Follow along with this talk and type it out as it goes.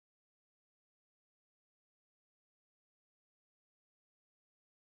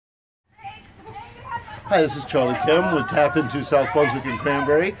Hi, this is Charlie Kim with Tap Into South Brunswick and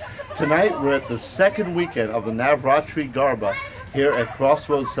Cranberry. Tonight we're at the second weekend of the Navratri Garba here at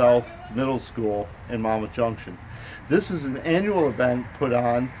Crossroads South Middle School in Monmouth Junction. This is an annual event put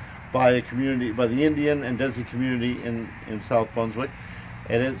on by a community, by the Indian and Desi community in South Brunswick,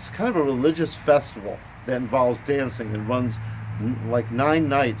 and it's kind of a religious festival that involves dancing and runs like 9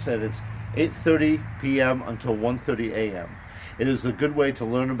 nights, and it's 8:30 p.m. until 1:30 a.m. It is a good way to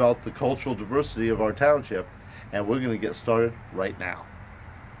learn about the cultural diversity of our township, and we're going to get started right now.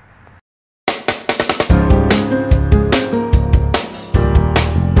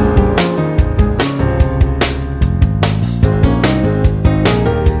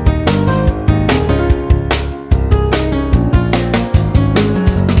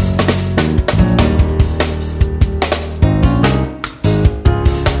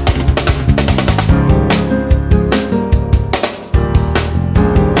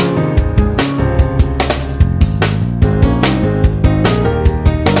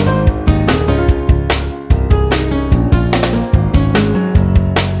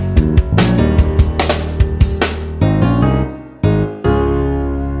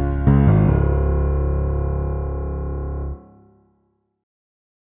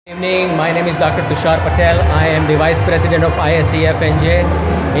 Good evening, my name is Dr. Tushar Patel. I am the Vice President of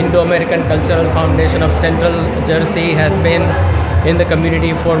ISEF-NJ. Indo-American Cultural Foundation of Central Jersey has been in the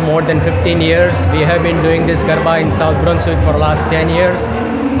community for more than 15 years. We have been doing this Garba in South Brunswick for the last 10 years.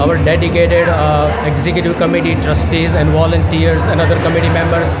 Our dedicated executive committee, trustees and volunteers and other committee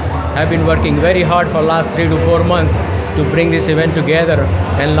members have been working very hard for the last 3 to 4 months to bring this event together.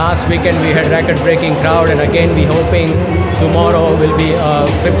 And last weekend we had record-breaking crowd, and again we hoping tomorrow will be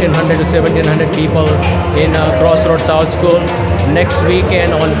 1,500 to 1,700 people in Crossroads South School. Next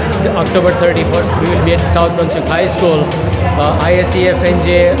weekend on October 31st we will be at South Brunswick High School.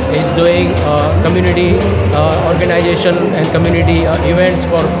 ISEF-NJ is doing community organization and community events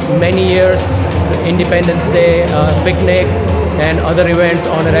for many years. Independence Day, picnic and other events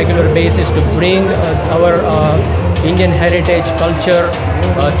on a regular basis to bring our Indian heritage culture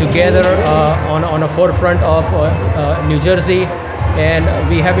together on a forefront of New Jersey. And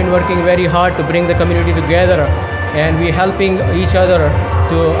we have been working very hard to bring the community together, and we're helping each other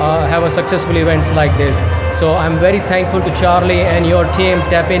to have a successful events like this. So I'm very thankful to Charlie and your team,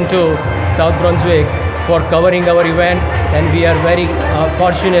 Tap Into South Brunswick, for covering our event, and we are very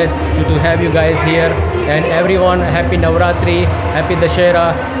fortunate to have you guys here. And everyone, happy Navratri, happy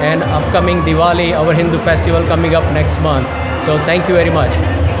Dashera, and upcoming Diwali, our Hindu festival coming up next month. So thank you very much.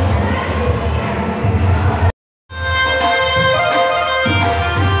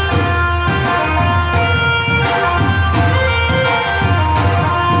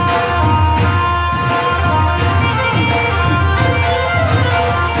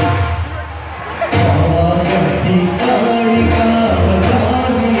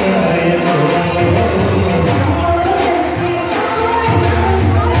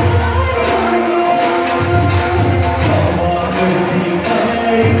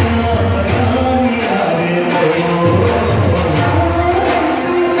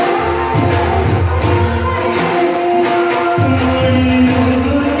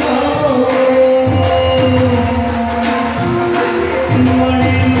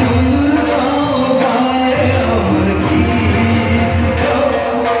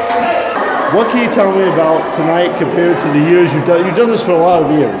 What can you tell me about tonight compared to the years you've done? You've done this for a lot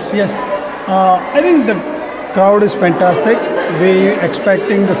of years. Yes, I think the crowd is fantastic. We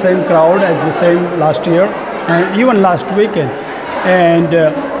expecting the same crowd as the same last year and even last weekend. And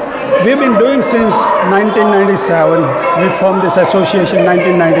we've been doing since 1997. We formed this association in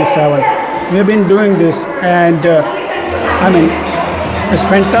 1997. We've been doing this, and I mean, it's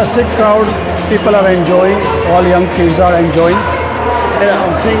fantastic crowd. People are enjoying. All young kids are enjoying. And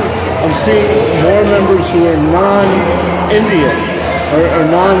I'm seeing more members who are non-Indian or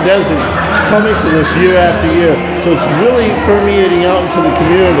non-Desi coming to this year after year. So it's really permeating out into the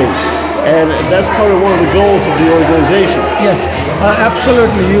community, and that's part of one of the goals of the organization. Yes,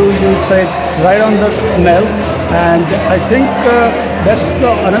 absolutely. You said right on the nail, and I think that's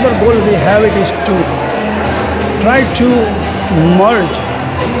another goal we have. It is to try to merge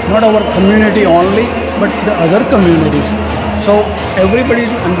not our community only, but the other communities. So everybody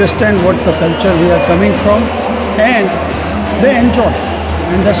understand what the culture we are coming from, and they enjoy,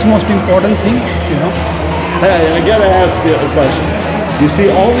 and that's the most important thing, you know. Hey, I gotta ask you a question. You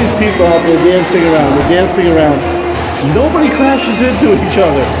see all these people out there dancing around. Nobody crashes into each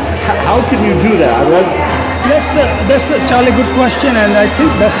other. How can you do that? That's a Charlie, good question, and I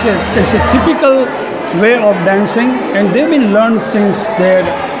think it's a typical way of dancing, and they've been learned since their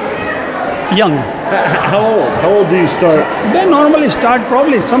young. How old do you start? They normally start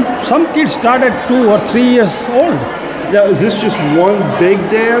probably, some kids start at 2 or 3 years old. Now, is this just one big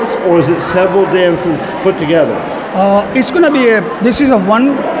dance, or is it several dances put together? It's going to be this is a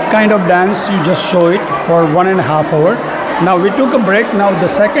one kind of dance. You just show it for 1.5 hours. Now we took a break. Now the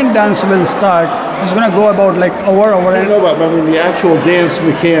second dance will start. It's going to go about like hour. I don't know about, I mean, the actual dance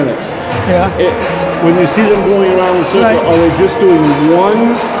mechanics. Yeah. When you see them going around the circle, Right. are they just doing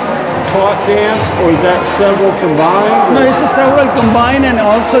one taught dance, or is that several combined? No, it's a several combined, and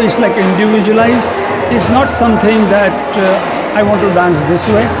also it's like individualized. It's not something that I want to dance this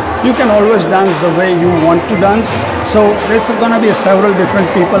way. You can always dance the way you want to dance. So there's going to be several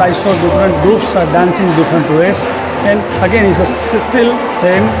different people. I saw different groups are dancing different ways. And again, it's still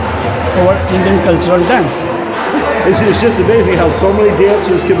same our Indian cultural dance. It's just amazing how so many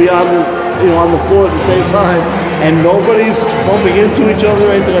dancers can be on the floor at the same time, and nobody's bumping into each other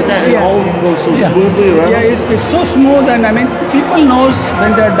or anything like that. It all goes so smoothly around. Yeah, it's so smooth, and I mean, people knows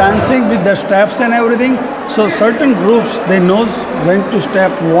when they're dancing with their steps and everything. So certain groups, they knows when to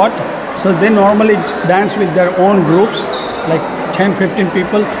step what. So they normally dance with their own groups, like 10, 15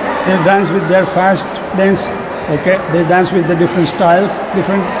 people. They dance with their fast dance. Okay, they dance with the different styles,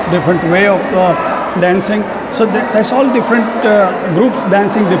 different way of dancing. So that's all different groups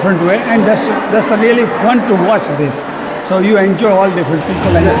dancing different way, and that's really fun to watch this. So you enjoy all different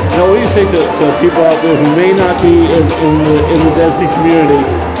people. And now, what do you say to people out there who may not be in the Desi community,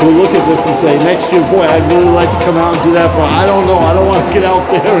 who look at this and say, next year, boy, I'd really like to come out and do that, but I don't know, I don't want to get out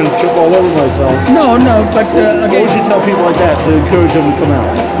there and trip all over myself. No, but again, what would you tell people like that to encourage them to come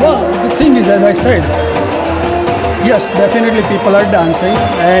out? Well, the thing is, as I said, yes, definitely people are dancing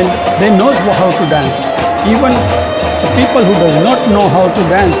and they know how to dance. Even the people who does not know how to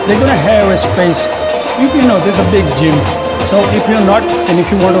dance, they're going to have a space. You know, there's a big gym. So if you're not, and if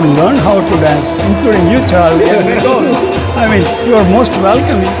you want to learn how to dance, including you, Charlie, I mean, you are most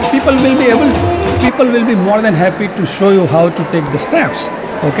welcome. People will be more than happy to show you how to take the steps.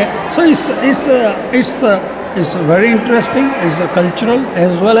 Okay, so it's very interesting. It's a cultural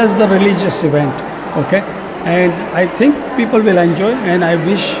as well as the religious event. Okay. And I think people will enjoy, and I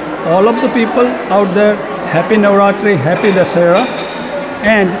wish all of the people out there happy Navratri, happy Dasara,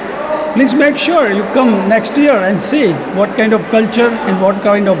 and please make sure you come next year and see what kind of culture and what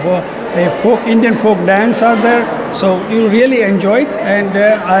kind of Indian folk dance are there. So you really enjoy it, and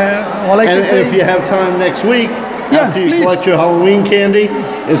all I can say. And if you have time next week, after you please collect your Halloween candy,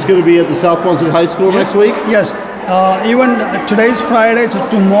 it's going to be at the South Brunswick High School next week? Yes. Even today is Friday, so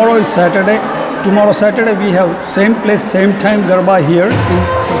tomorrow is Saturday. Tomorrow Saturday we have same place, same time Garba here in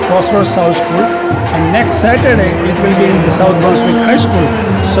Crossroads South School, and next Saturday it will be in the South Brunswick High School.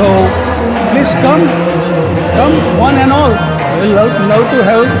 So please come one and all. We love to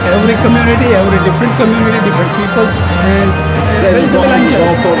have every community, every different community, different people, and there's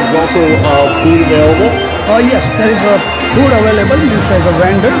also food available. Oh yes, there is a food available. There's a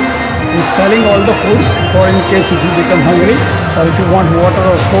vendor. He's selling all the foods for in case if you become hungry, or if you want water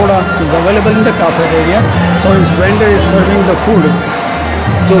or soda, is available in the cafeteria. So his vendor is serving the food.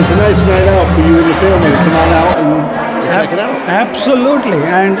 So it's a nice night out for you and your family to come on out and check it out. Absolutely,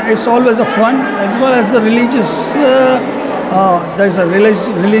 and it's always a fun as well as the religious. There's a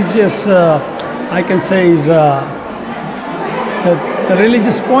religious. I can say is the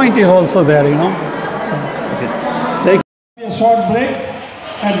religious point is also there. You know. So. Okay. Thank you. A short break.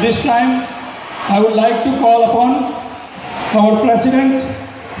 At this time, I would like to call upon our President,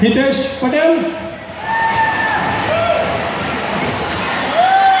 Hitesh Patel.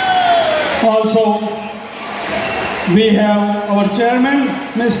 Also, we have our Chairman,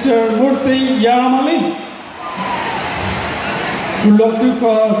 Mr. Murthy Yaramali. We would like to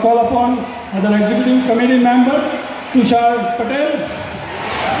call upon other Executive Committee member, Tushar Patel.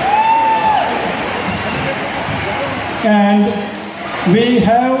 And we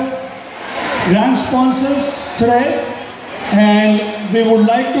have grant sponsors today, and we would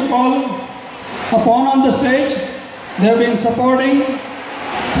like to call upon on the stage. They've been supporting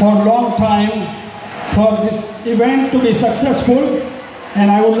for a long time for this event to be successful,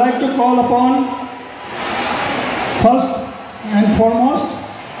 and I would like to call upon first and foremost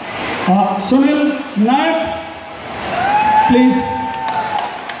Sunil Nayak, please.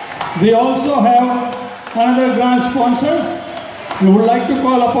 We also have another grant sponsor. We would like to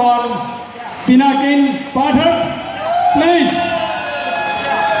call upon Pinakin Pathak, please.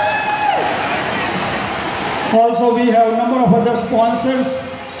 Also, we have a number of other sponsors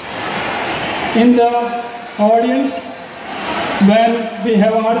in the audience. When we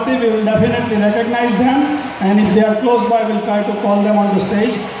have Aarti, we will definitely recognize them, and if they are close by, we'll try to call them on the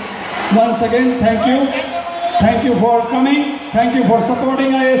stage. Once again, thank you. Thank you for coming. Thank you for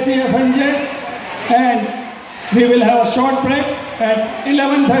supporting ISCFNJ. And we will have a short break. At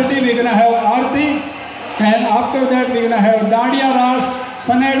 11:30, we're going to have Aarti. And after that, we're going to have Dandiya Ras,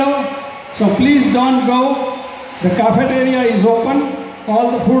 Sanedo. So please don't go. The cafeteria is open.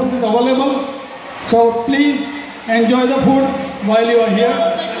 All the foods is available. So please enjoy the food while you are here.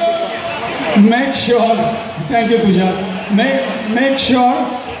 Make sure, thank you Tushar,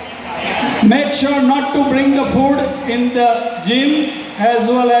 make sure not to bring the food in the gym, as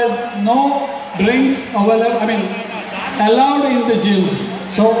well as no drinks available, allowed in the gyms.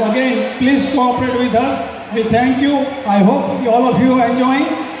 So again, please cooperate with us. We thank you. I hope all of you are enjoying,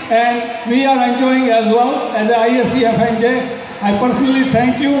 and we are enjoying as well as ISCFNJ. I personally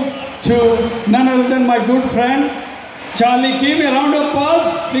thank you to none other than my good friend Charlie Kim. A round of applause.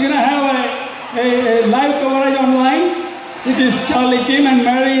 We're going to have a live coverage online, which is Charlie Kim, and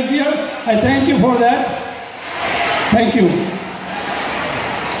Mary is here. I thank you for that. Thank you.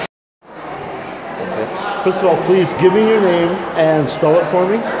 Okay. First of all, please give me your name and spell it for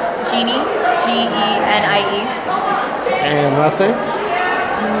me. Jeannie, G-E-N-I-E. And last name?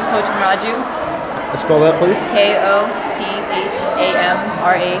 Coach Raju. Spell that, please. K-O-T-H-A-M-R-A-J-U.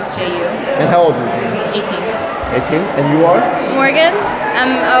 And how old are you? 18. 18. And you are? Morgan,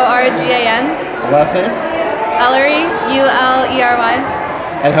 M-O-R-G-A-N. Last name? Ellery, U-L-E-R-Y.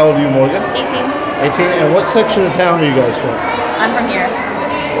 And how old are you, Morgan? 18. 18. And what section of town are you guys from? I'm from here,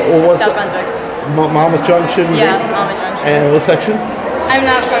 Well, what's South Brunswick. Monmouth Junction? Yeah, Monmouth Junction. And what section? I'm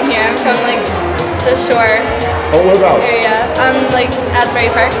not from here. I'm from the shore Oh, whereabouts? area. Asbury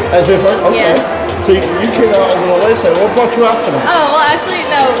Park. Asbury Park? Okay. Yeah. So you came out a little late, so what brought you out tonight? Oh, well actually,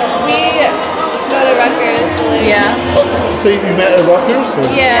 no. We go to Rutgers. Yeah. So you met at Rutgers? Or?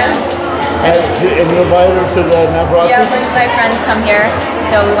 Yeah. And you invited her to the Navratri? Yeah, a bunch of my friends come here,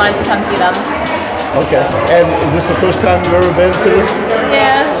 so we wanted to come see them. Okay. And is this the first time you've ever been to this?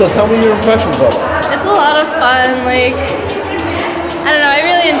 Yeah. So tell me your impressions of it. It's a lot of fun, I don't know, I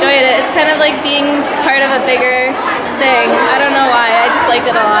really enjoyed it. It's kind of like being part of a bigger thing. I don't know why, I just liked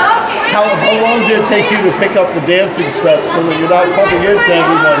it a lot. How long did it take you to pick up the dancing steps so that you're not bumping into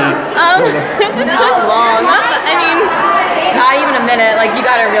everybody? Not long. Not even a minute. You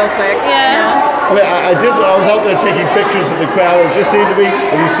got it real quick. Yeah. I was out there taking pictures of the crowd. It just seemed to be,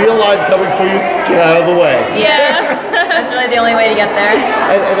 if you see a line coming for you, get out of the way. Yeah. That's really the only way to get there.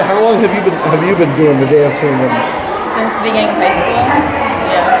 And how long have you been doing the dancing? Since the beginning of high school.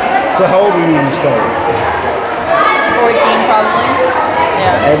 Yeah. So how old were you when you started? 14 probably.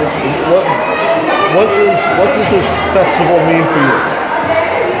 Yeah. And what does this festival mean for you?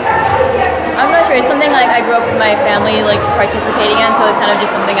 I'm not sure. It's something I grew up with my family participating in, so it's kind of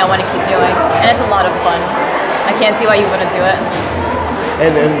just something I want to keep doing. And it's a lot of fun. I can't see why you wouldn't do it.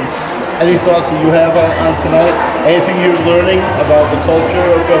 And any thoughts that you have on tonight? Anything you're learning about the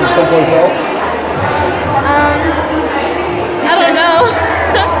culture from someplace else? I don't know.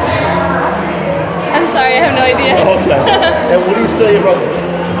 I'm sorry, I have no idea. Okay. And what do you study at Rutgers?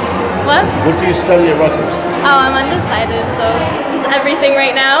 What? What do you study at Rutgers? Oh, I'm undecided, so just everything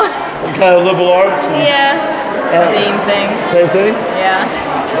right now. Kind of liberal arts? Yeah. Same thing. Same thing? Yeah.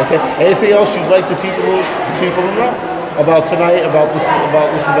 Okay. Anything else you'd like the people to know about tonight, about this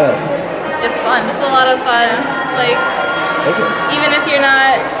event? It's just fun. It's a lot of fun. Okay. Even if you're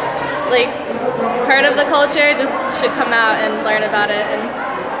not part of the culture, just should come out and learn about it and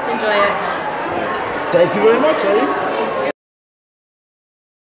enjoy it. Thank you very much, ladies.